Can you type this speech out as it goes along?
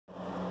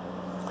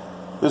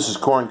This is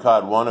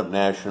Corncod 1 of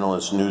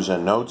Nationalist News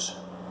and Notes.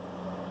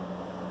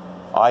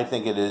 I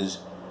think it is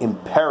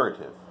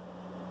imperative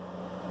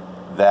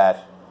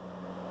that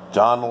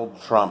Donald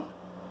Trump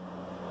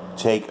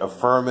take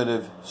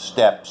affirmative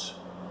steps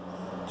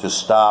to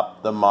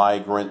stop the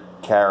migrant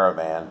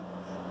caravan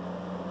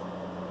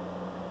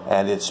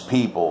and its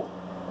people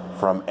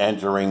from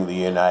entering the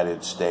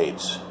United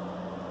States.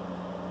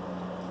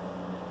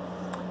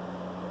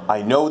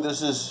 I know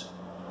this is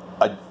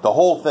the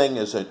whole thing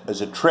is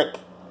a trick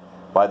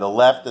by the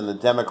left and the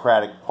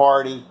Democratic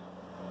Party.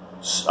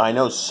 I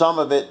know some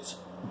of it's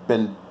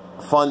been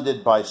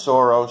funded by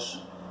Soros.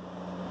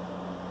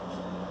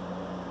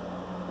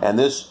 And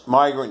this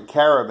migrant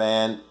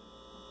caravan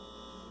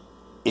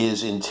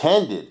is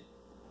intended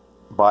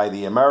by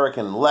the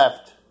American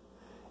left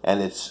and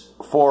its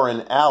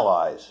foreign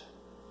allies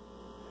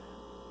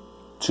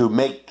to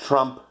make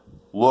Trump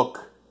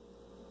look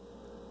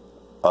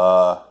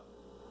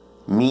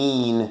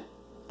mean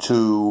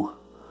to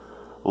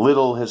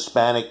little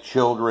Hispanic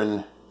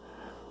children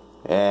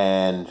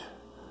and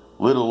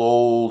little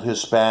old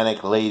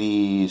Hispanic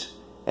ladies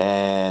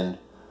and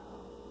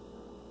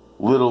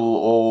little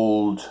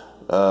old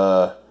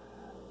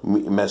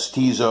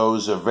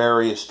mestizos of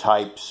various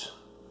types.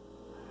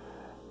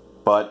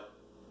 But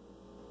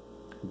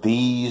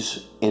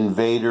these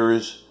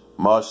invaders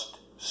must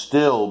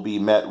still be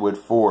met with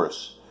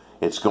force.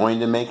 It's going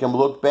to make them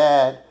look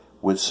bad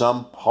with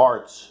some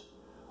parts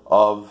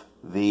of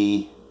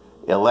the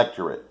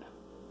electorate.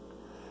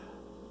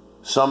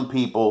 Some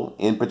people,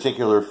 in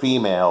particular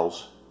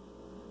females,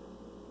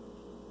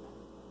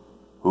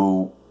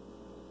 who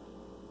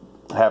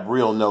have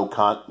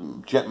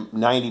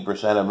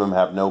 90% of them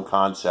have no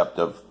concept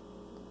of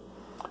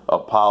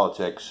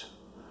politics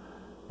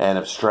and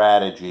of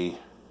strategy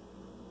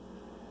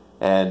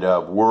and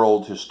of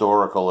world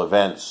historical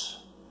events.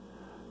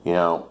 You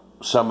know,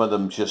 some of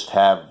them just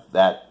have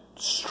that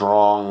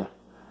strong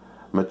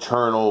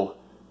maternal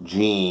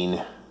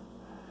gene,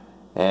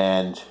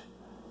 and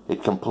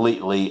it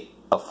completely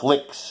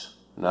afflicts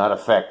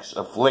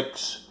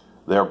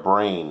their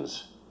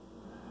brains.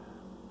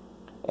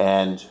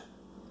 And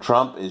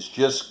Trump is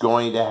just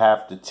going to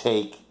have to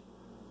take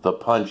the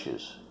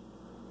punches,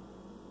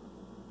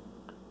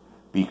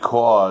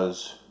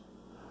 because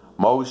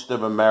most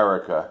of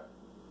America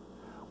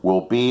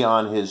will be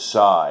on his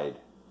side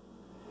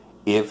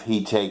if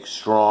he takes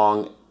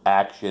strong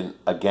action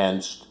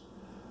against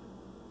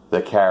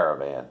the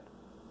caravan.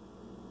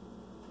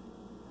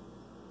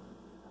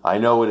 I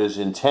know it is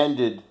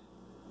intended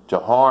to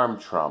harm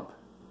Trump,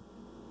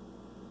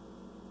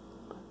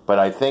 but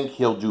I think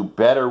he'll do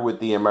better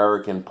with the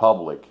American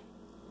public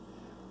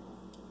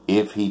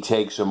if he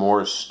takes a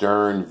more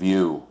stern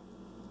view.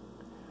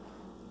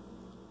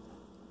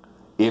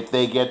 If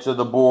they get to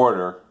the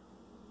border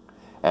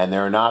and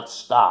they're not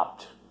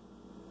stopped,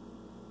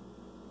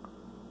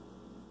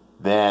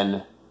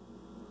 then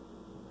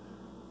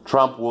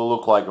Trump will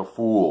look like a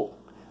fool.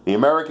 The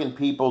American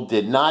people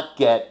did not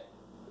get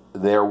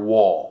their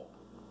wall,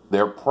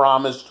 their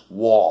promised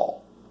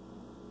wall.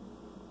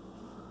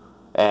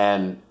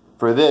 And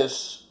for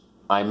this,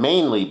 I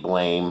mainly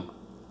blame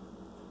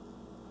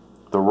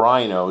the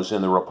rhinos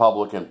in the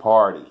Republican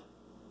Party,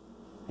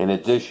 in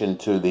addition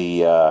to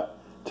the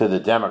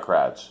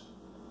Democrats.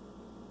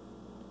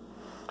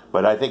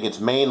 But I think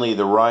it's mainly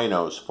the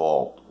rhinos'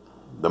 fault,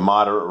 the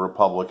moderate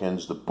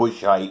Republicans, the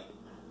Bushite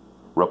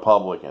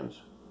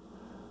Republicans,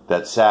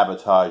 that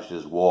sabotaged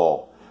his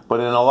wall. But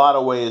in a lot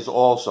of ways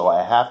also,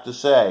 I have to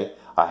say,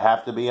 I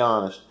have to be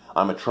honest,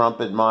 I'm a Trump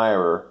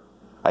admirer.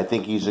 I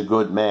think he's a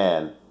good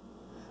man.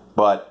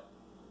 But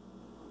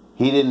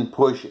he didn't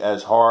push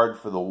as hard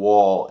for the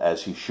wall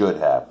as he should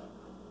have.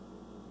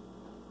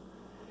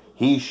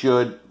 He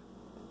should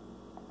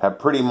have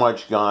pretty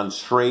much gone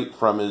straight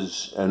from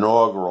his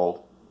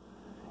inaugural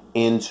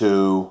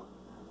into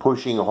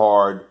pushing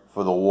hard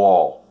for the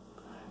wall.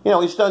 You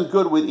know, he's done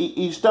good with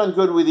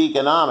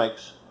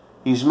economics.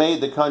 He's made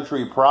the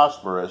country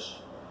prosperous.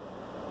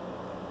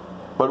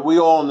 But we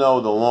all know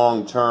the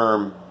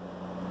long-term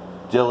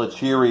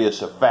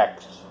deleterious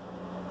effects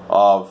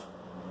of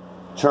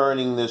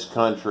turning this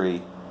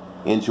country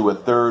into a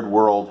third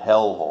world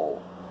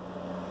hellhole.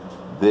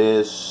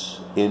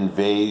 This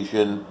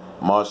invasion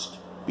must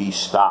be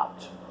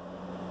stopped.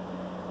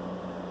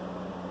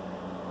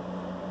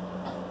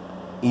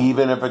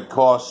 Even if it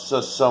costs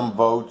us some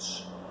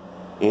votes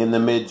in the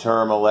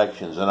midterm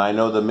elections. And I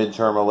know the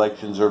midterm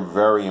elections are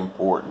very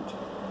important.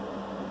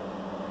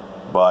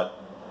 But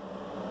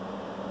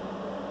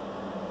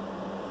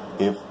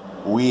if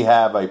we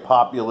have a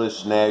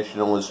populist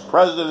nationalist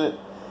president,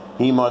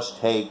 he must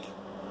take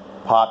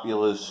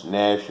populist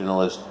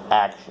nationalist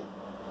action.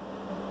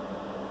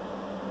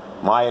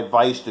 My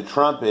advice to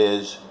Trump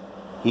is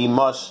he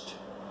must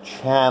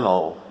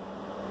channel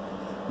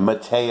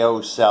Matteo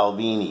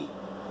Salvini.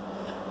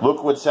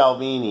 Look what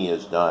Salvini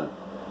has done.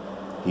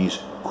 He's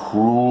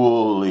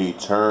cruelly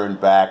turned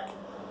back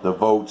the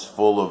votes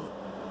full of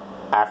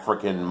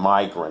African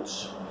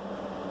migrants.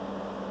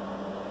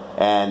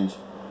 And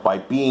by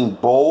being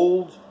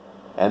bold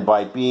and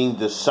by being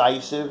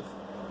decisive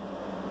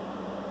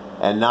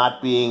and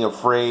not being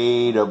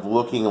afraid of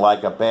looking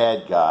like a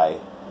bad guy,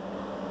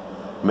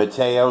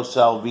 Matteo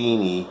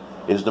Salvini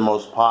is the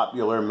most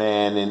popular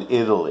man in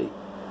Italy.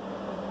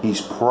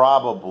 He's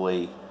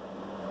probably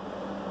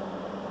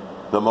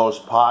the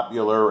most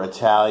popular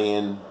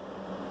Italian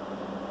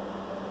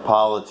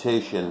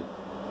politician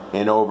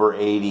in over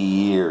 80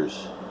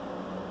 years.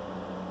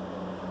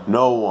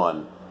 No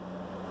one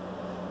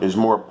is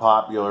more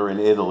popular in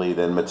Italy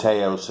than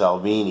Matteo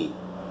Salvini.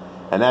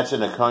 And that's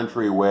in a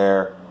country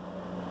where,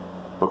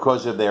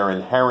 because of their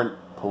inherent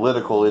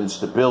political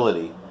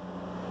instability,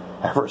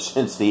 ever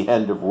since the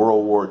end of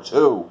World War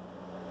II,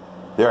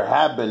 there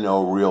have been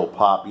no real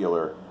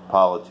popular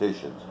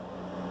politicians.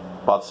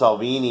 But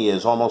Salvini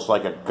is almost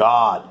like a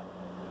god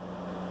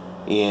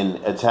in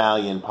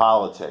Italian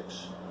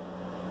politics.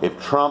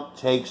 If Trump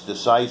takes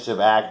decisive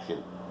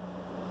action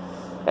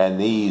and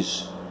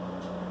these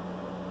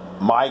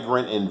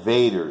migrant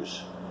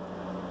invaders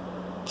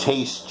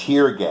taste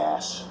tear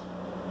gas,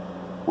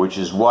 which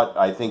is what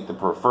I think the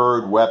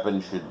preferred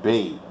weapon should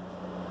be,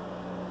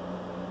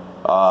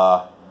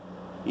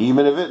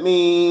 even if it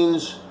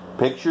means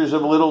pictures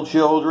of little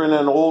children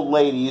and old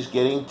ladies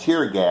getting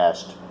tear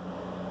gassed,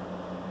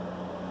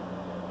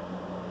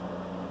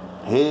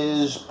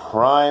 his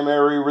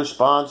primary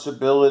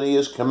responsibility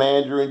as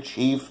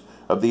Commander-in-Chief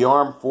of the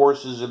Armed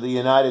Forces of the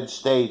United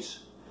States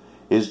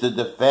is to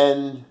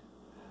defend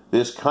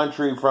this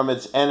country from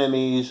its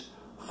enemies,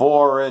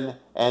 foreign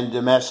and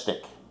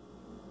domestic.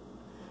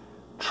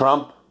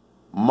 Trump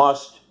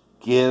must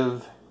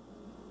give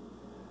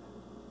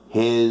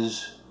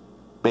his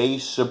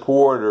base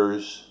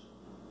supporters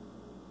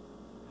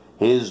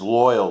his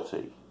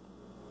loyalty.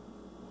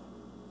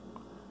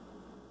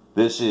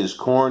 This is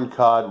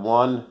Corncod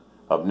 1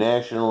 of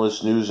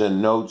Nationalist News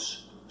and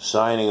Notes,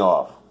 signing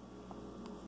off.